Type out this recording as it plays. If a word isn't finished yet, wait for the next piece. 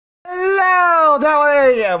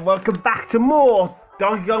Hey, and welcome back to more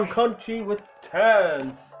Donkey Kong Country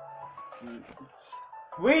Returns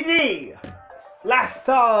 3D. Last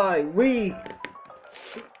time we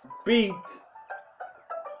beat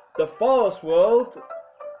the forest world.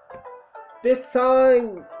 This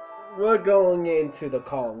time we're going into the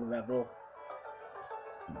Kong level.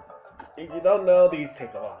 If you don't know, these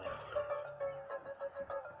take a while.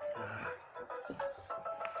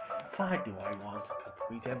 Why do I want to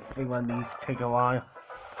complete everything when these take a while?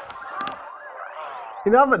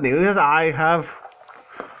 In other news, I have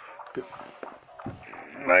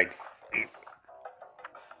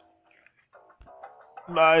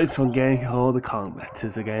nice from getting all the Kong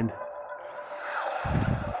letters again.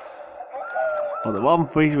 On the one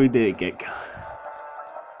freeze we did get.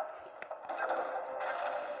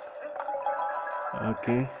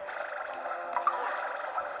 Okay.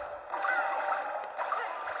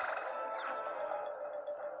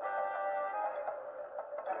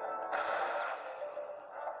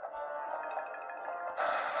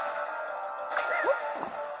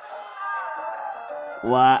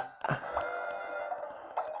 What?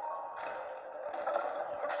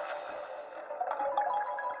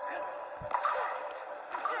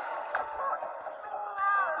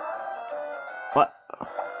 What?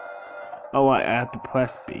 Oh, I have to press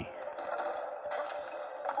B.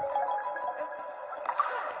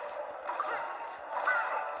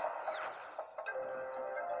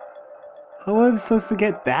 How was I supposed to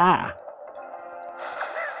get that?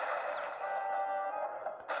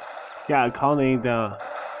 Yeah, I can't need the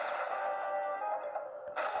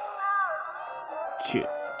shit.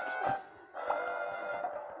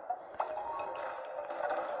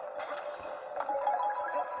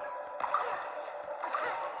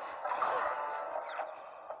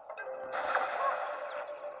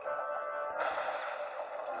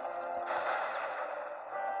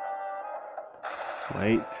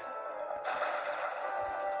 Wait.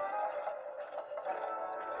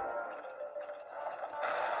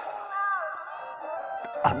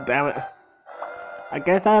 Oh, damn it. I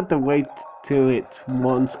guess I have to wait till it's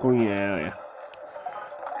one screen area.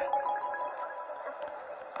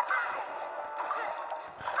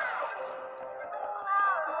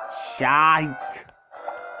 Shite.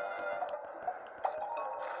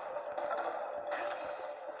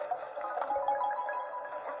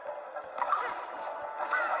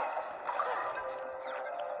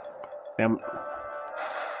 Damn.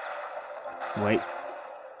 Wait.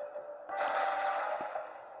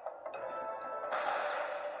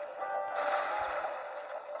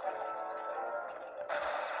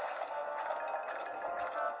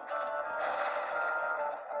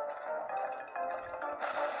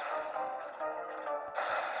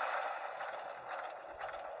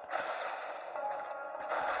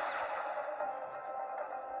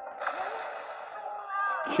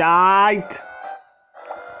 Shite.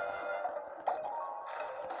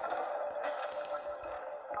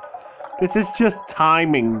 This is just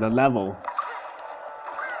timing the level.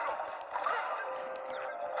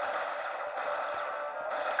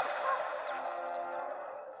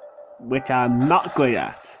 Which I'm not great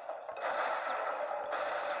at.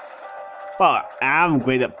 Well, I am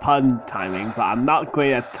great at pun timing, but I'm not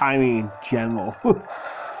great at timing in general.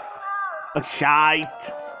 A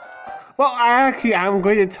shite. Well, I actually am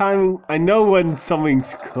great at timing. I know when something's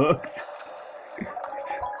cooked.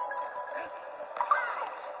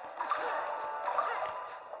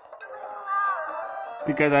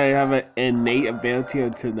 Because I have an innate ability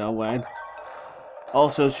to know when.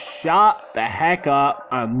 Also, shut the heck up.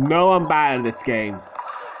 I know I'm bad at this game.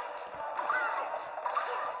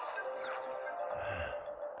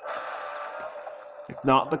 It's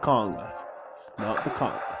not the Congress. It's not the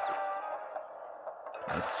Congress.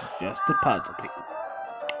 It's just a puzzle piece.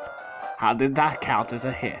 How did that count as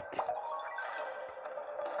a hit?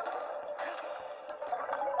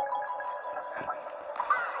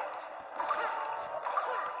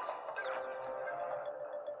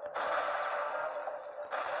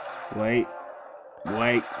 Wait.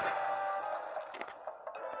 Wait.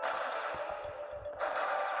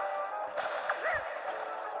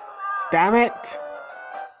 Damn it!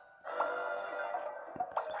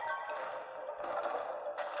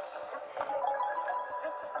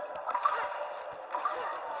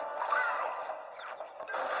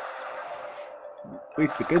 At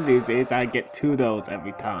least the good news is I get 2 of those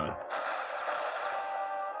every time.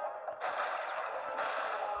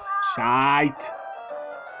 Shite!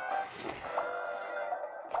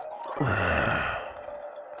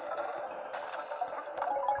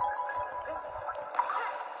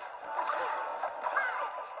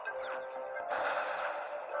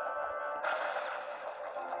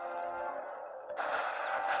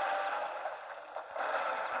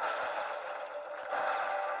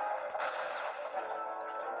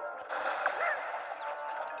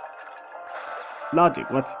 Logic,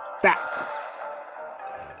 what's that?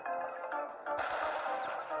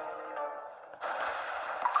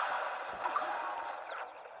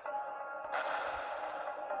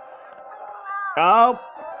 Oh!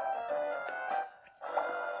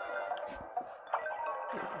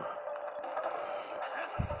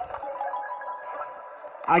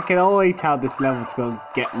 I can already tell this level's going to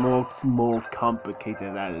get more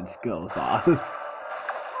complicated as it goes on.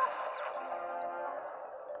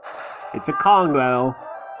 It's a Kong level,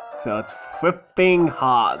 so it's flipping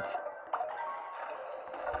hard.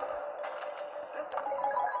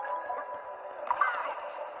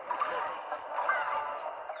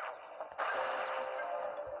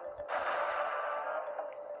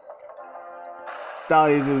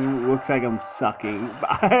 Sorry, it looks like I'm sucking, but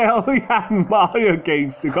I only have Mario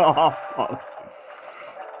games to go off on.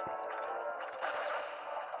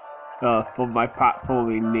 For my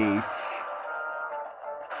platforming needs.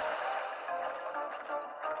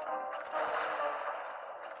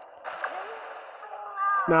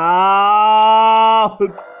 No!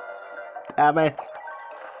 Damn it.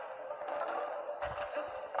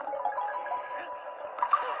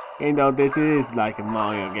 You know, this is like a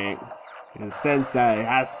Mario game. In the sense that it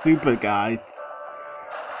has super guys.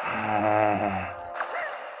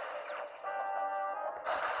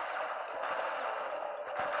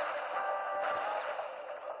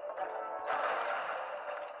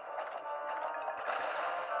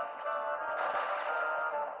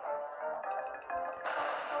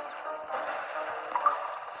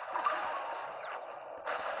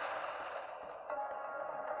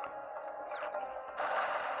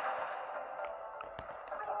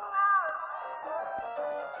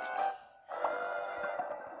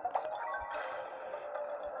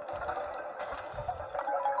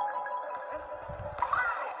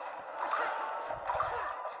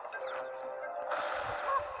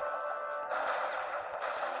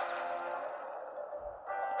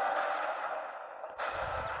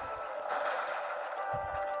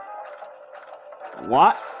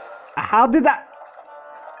 What? How did that?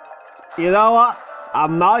 You know what?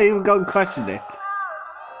 I'm not even going to question it.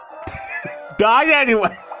 Died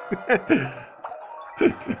anyway.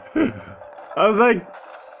 I was like,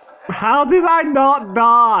 how did I not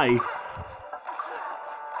die?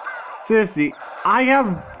 Seriously, I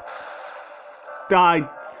have died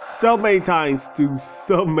so many times to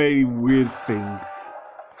so many weird things.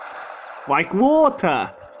 Like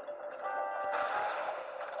water.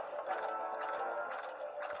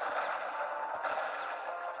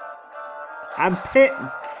 And pits.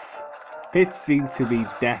 Pits seem to be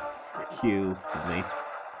death queue for me.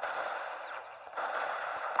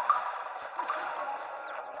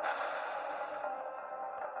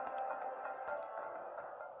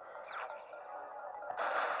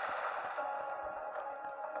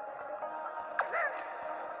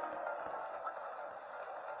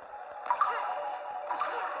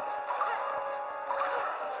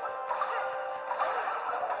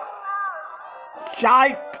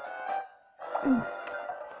 Shite!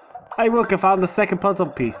 Hey look, I found the second puzzle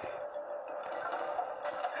piece.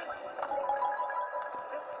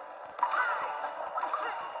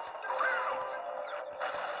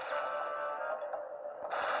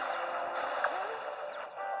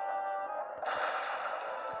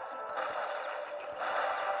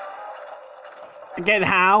 Again,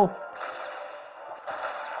 how?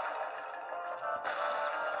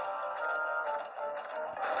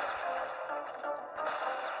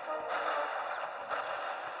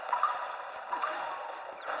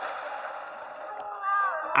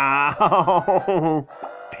 Ow!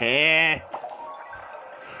 Pit!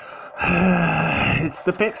 It's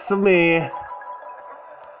the pits for me.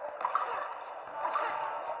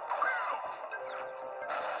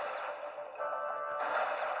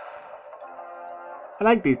 I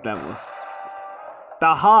like these levels.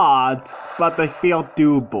 They're hard, but they feel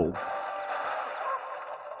doable.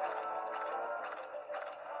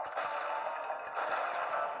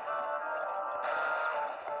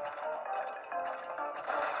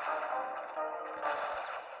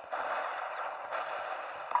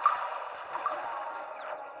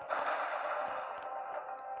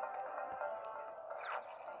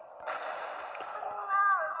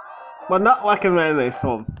 Well, not recommended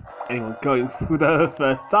for anyone going through the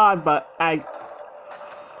first time, but hey,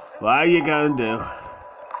 what are you gonna do?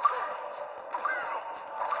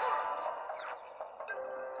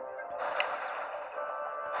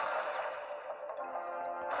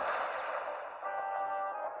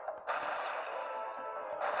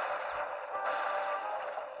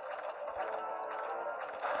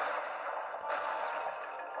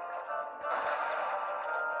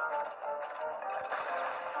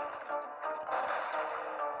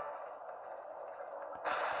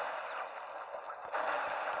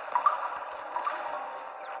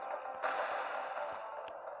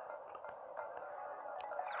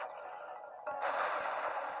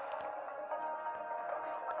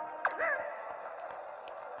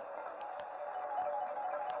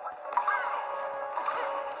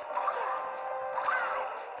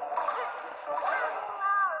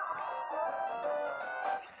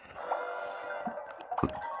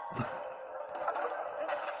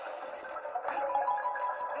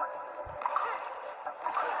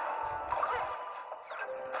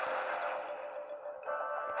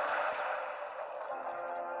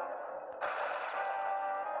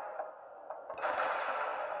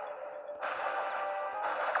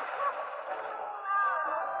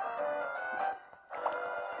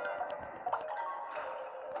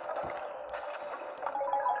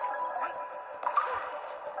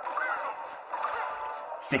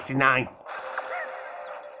 69.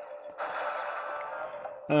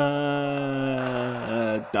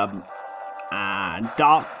 Dub and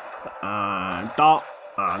dot and dot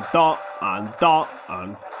and dot and dot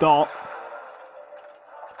and dot.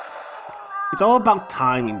 It's all about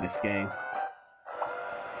timing, this game.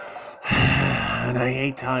 And I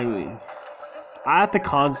hate timing. I have to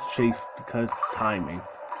concentrate because of timing.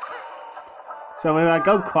 So when I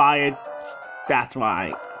go quiet, that's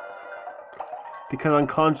why. Because I'm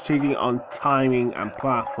concentrating on timing and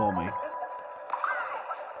platforming.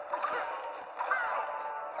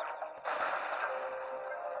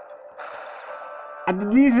 And the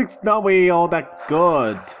music's not really all that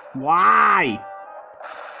good. Why?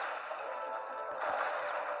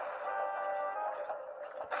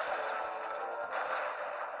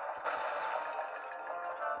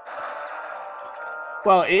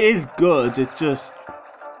 Well, it is good, it just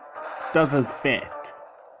doesn't fit.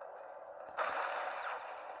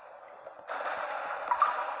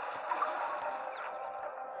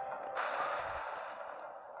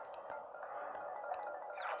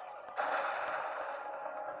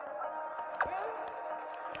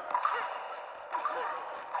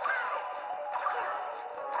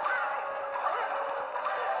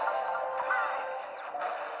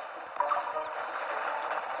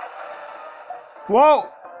 Whoa!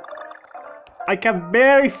 I can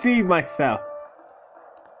barely see myself.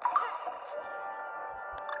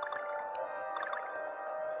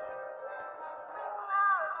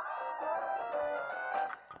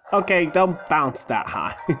 Okay, don't bounce that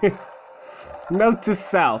high. Note to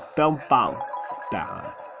self, don't bounce that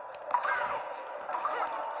high.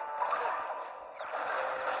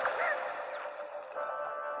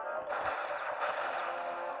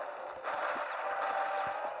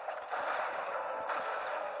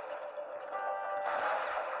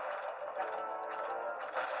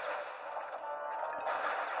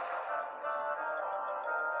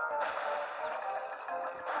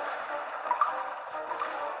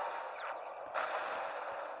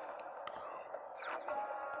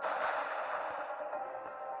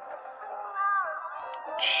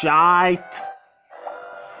 Shite.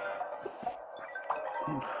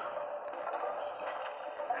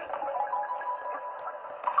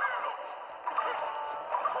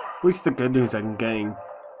 At least the good news, I'm getting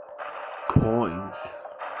coins.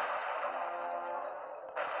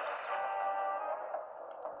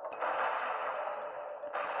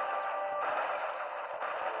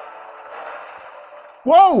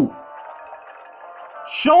 Whoa!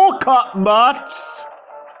 Shortcut much?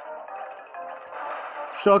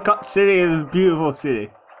 Shortcut City is a beautiful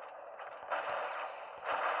city.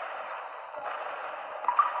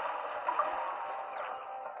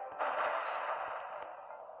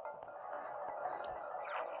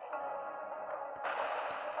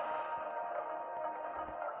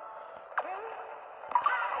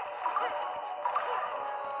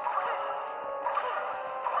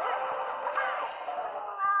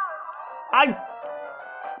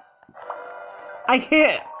 I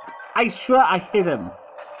hit. I swear I hit him.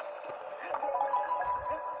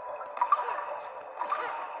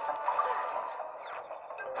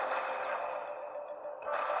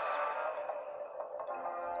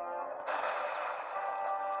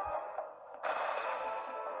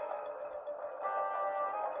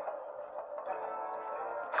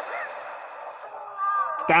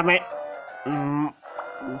 Damn it.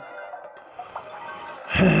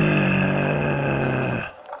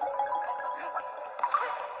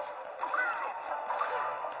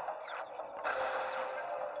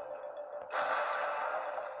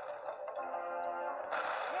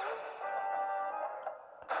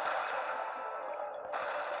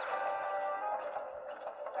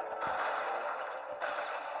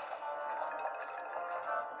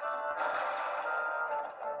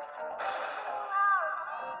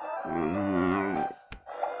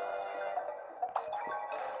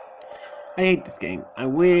 I hate this game. I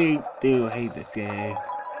really do hate this game.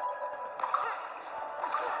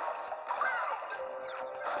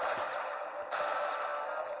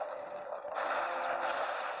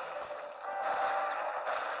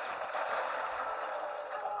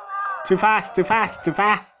 Too fast, too fast, too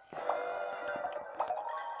fast.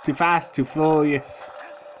 Too fast, too furious.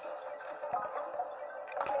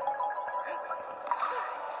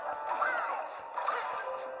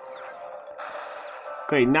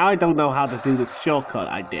 Great, now I don't know how to do the shortcut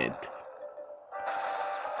I did.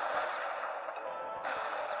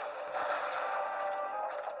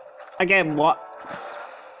 Again, what?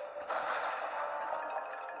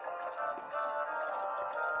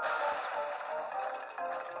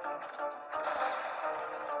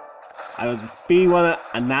 I was a speedrunner,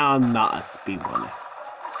 and now I'm not a speedrunner.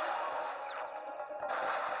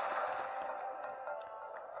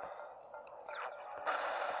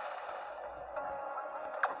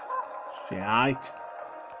 Shite.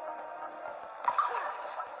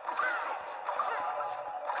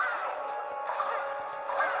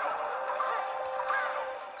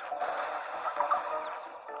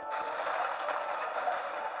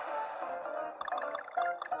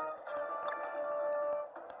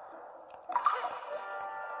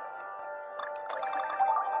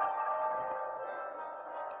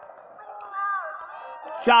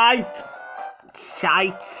 Shite!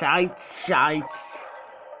 Shite, shite, shite.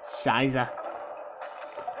 Shiza.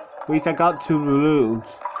 At least I got 2 balloons.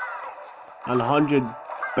 And 100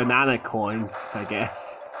 banana coins, I guess.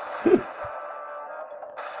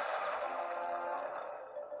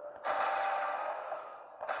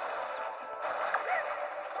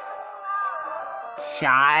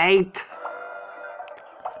 Shite!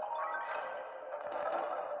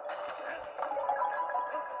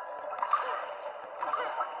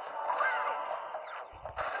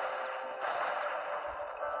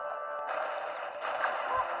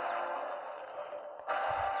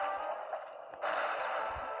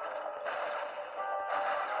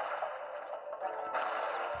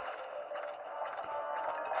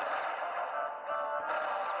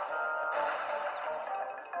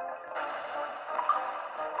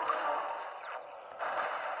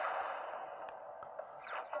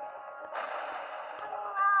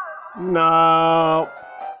 No.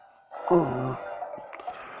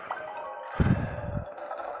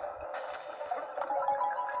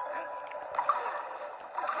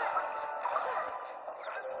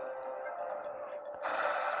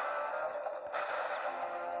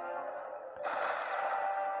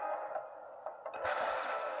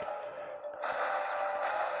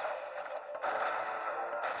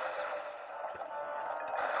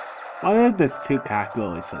 Why are there 2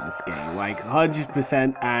 categories on this game? Like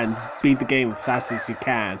 100% and beat the game as fast as you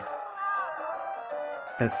can.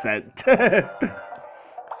 Percent.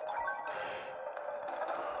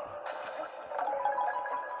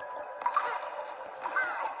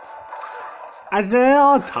 As there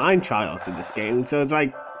are time trials in this game, so it's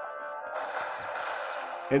like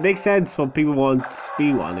it makes sense when people want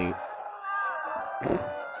speedrunning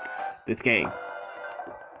this game.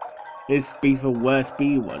 This be the worst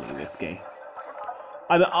speedrunning this game.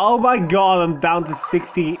 And oh my god, I'm down to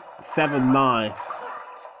 67 lives.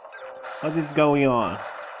 What is going on?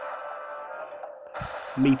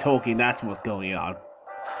 Me talking, that's what's going on.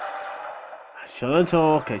 I shouldn't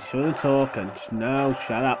talk, and no,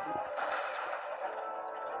 shut up.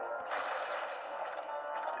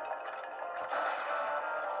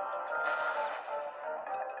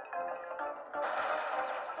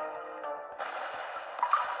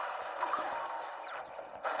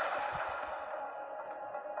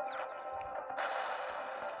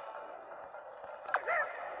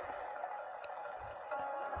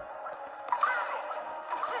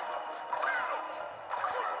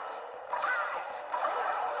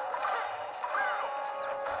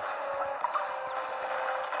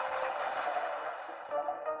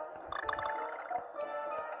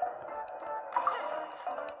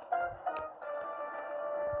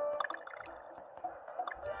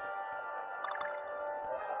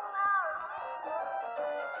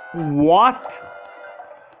 What?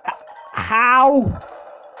 How?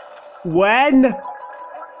 When?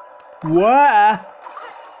 Where?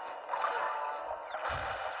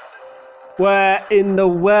 Where in the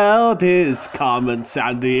world is Carmen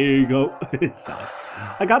Sandiego?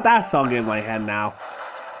 I got that song in my head now.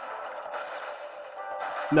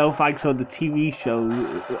 No thanks for the TV show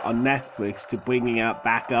on Netflix to bringing it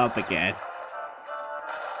back up again.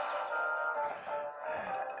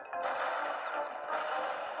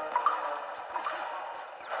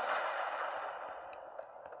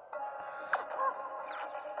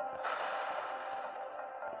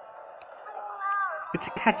 It's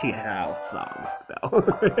a catchy house song, though.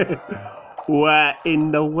 Where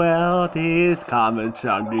in the world is Carmen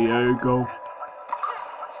Sandiego?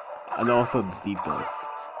 And also the deep voice.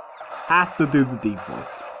 Have to do the deep voice.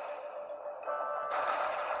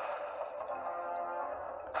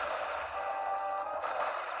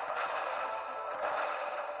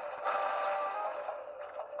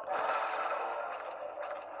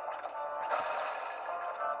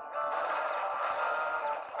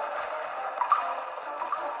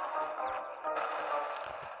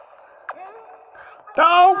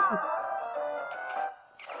 No!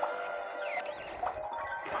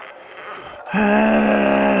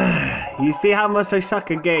 You see how much I suck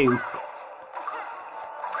at games.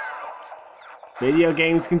 Video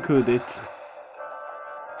games concluded.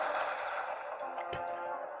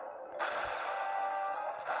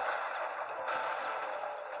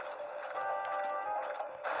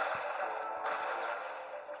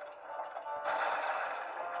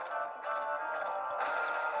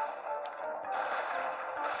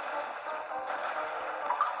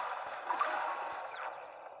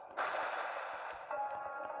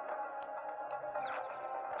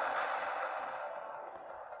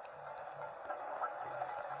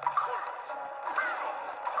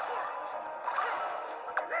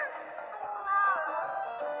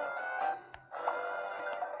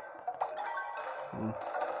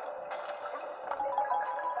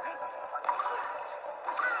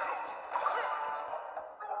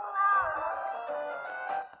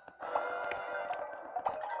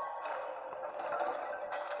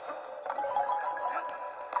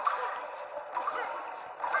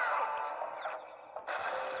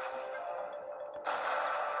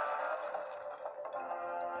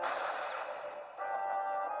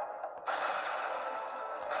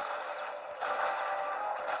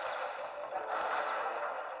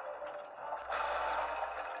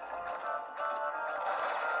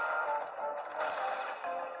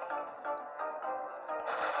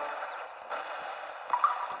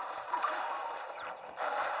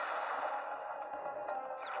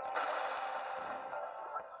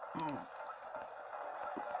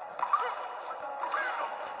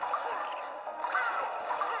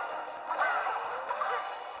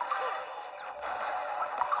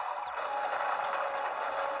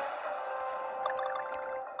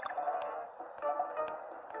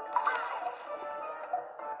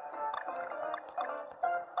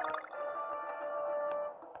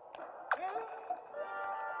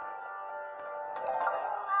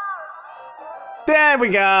 There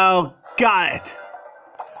we go! Got it!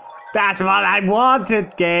 That's what I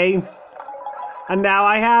wanted, game! And now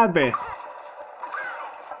I have it.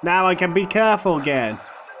 Now I can be careful again.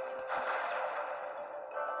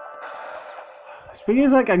 It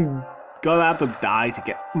feels like I'm gonna have to die to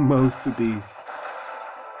get most of these.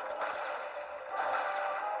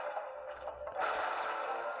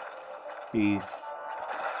 These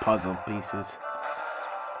puzzle pieces.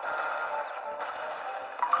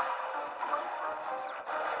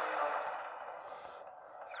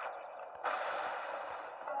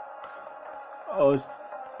 Oh.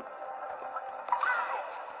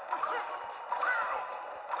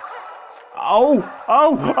 Oh,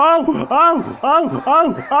 oh, oh, oh, oh,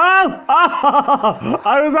 oh, oh,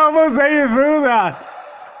 I was almost making through that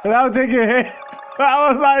without taking a hit. That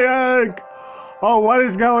was like, oh, what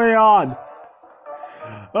is going on?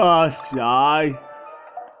 Oh, shy.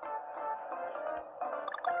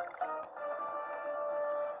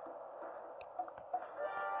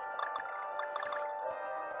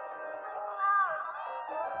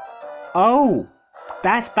 Oh,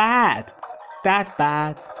 that's bad. That's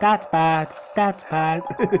bad. That's bad. That's bad.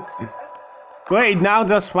 Great, now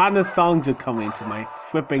just random songs are coming to my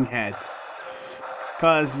flipping head.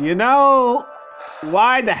 Cause you know,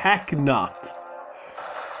 why the heck not?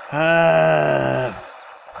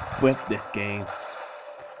 With this game.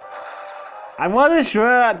 I want to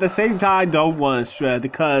share at the same time I don't want to share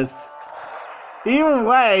because either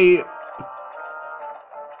way,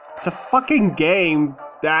 it's a fucking game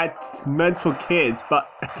that's meant for kids, but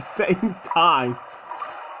at the same time,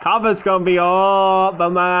 cover's gonna be all up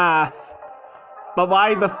on my ass. But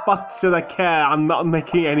why the fuck should I care? I'm not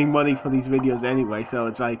making any money for these videos anyway, so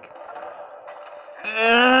it's like...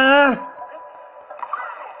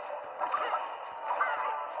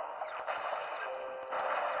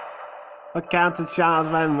 What counts as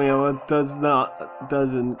child's memory or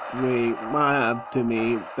doesn't really matter to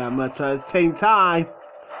me that much at the same time.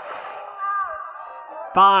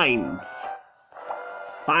 Fines.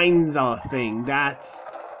 Fines are a thing. That's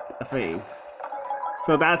a thing.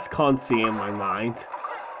 So that's constantly in my mind.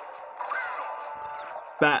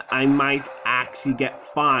 That I might actually get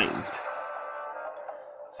fined.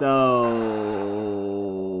 So...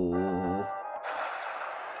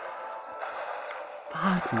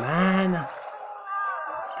 Fuck, man.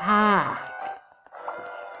 Fuck.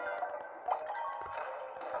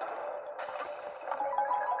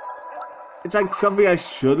 It's like something I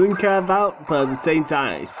shouldn't care about, but at the same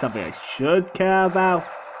time, it's something I should care about.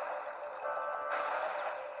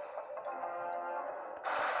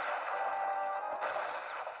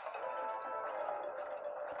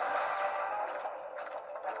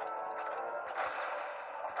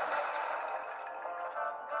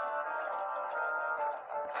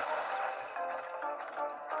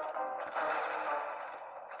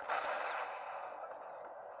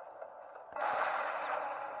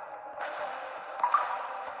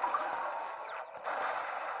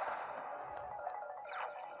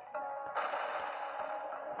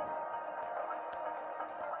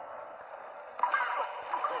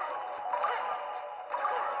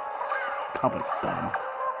 Cover's dumb.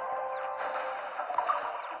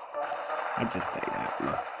 I just say that,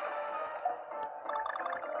 look.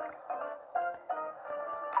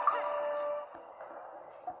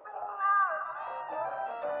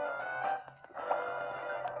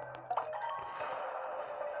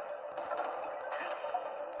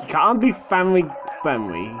 You can't be family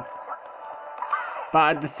friendly,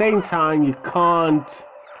 but at the same time you can't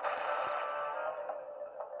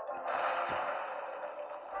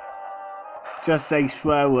just say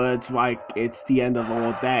swear words like it's the end of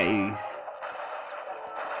all days.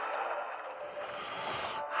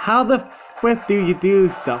 How the frick do you do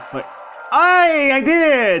stuff like... I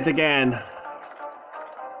did it again!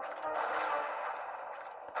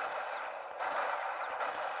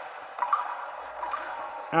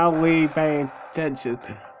 Are we paying attention?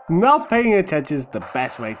 Not paying attention is the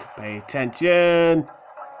best way to pay attention.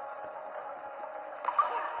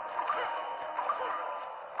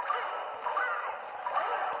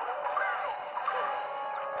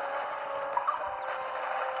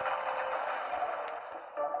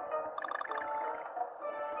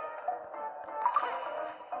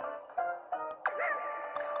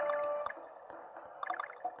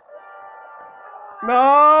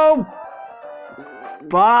 No!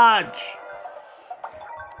 Fudge!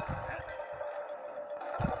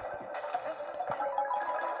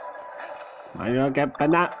 I don't get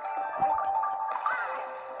banana.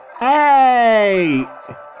 Hey!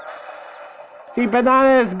 See,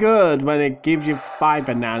 banana is good when it gives you 5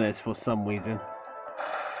 bananas for some reason.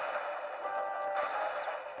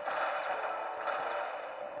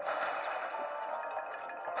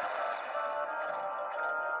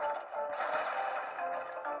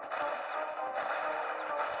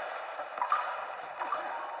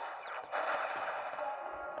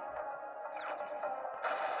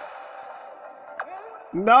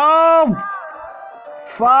 No!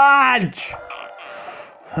 Fudge!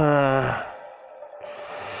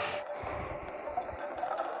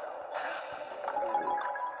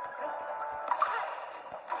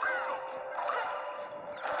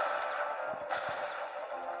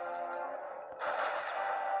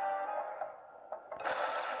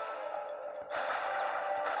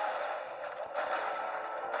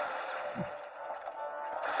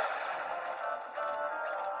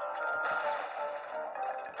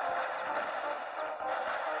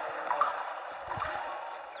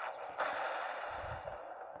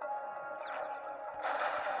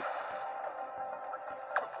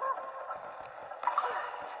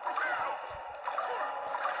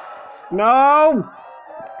 No!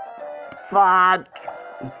 Fuck!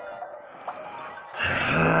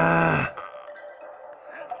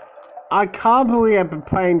 I can't believe I've been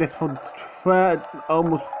playing this for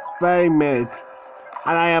almost 30 minutes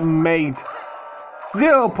and I have made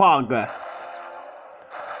 0 progress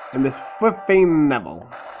in this flipping level.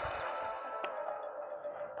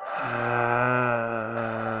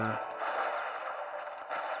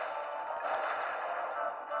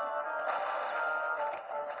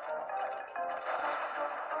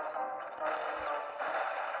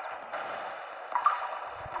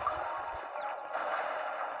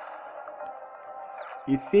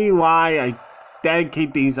 You see why I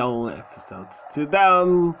dedicate these old episodes to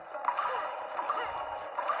them?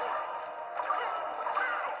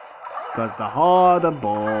 Because the harder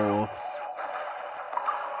balls,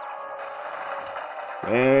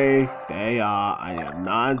 they are, I am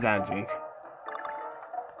not exaggerating.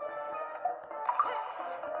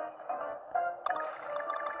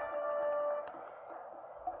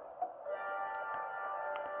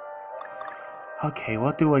 Okay,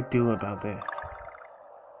 what do I do about this?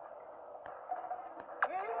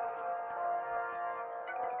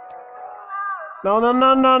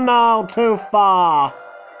 No, too far.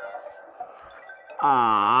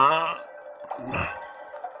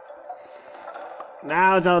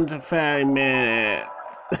 Now it's on to 30 minutes.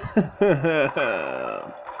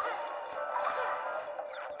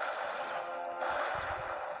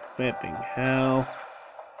 Flipping hell.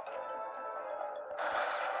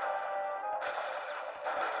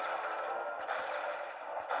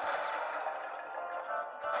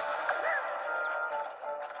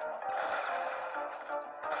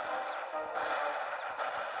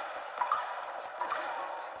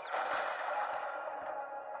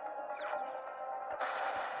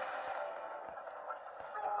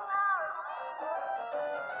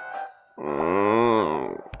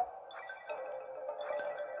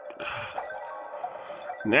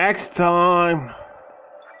 Next time,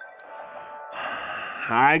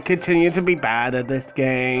 I continue to be bad at this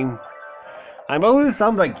game. I'm always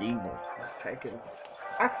sounds like evil for a second.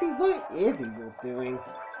 Actually, what is evil doing?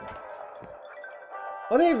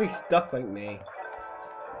 What if he's stuck like me?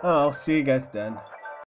 Oh, see you guys then.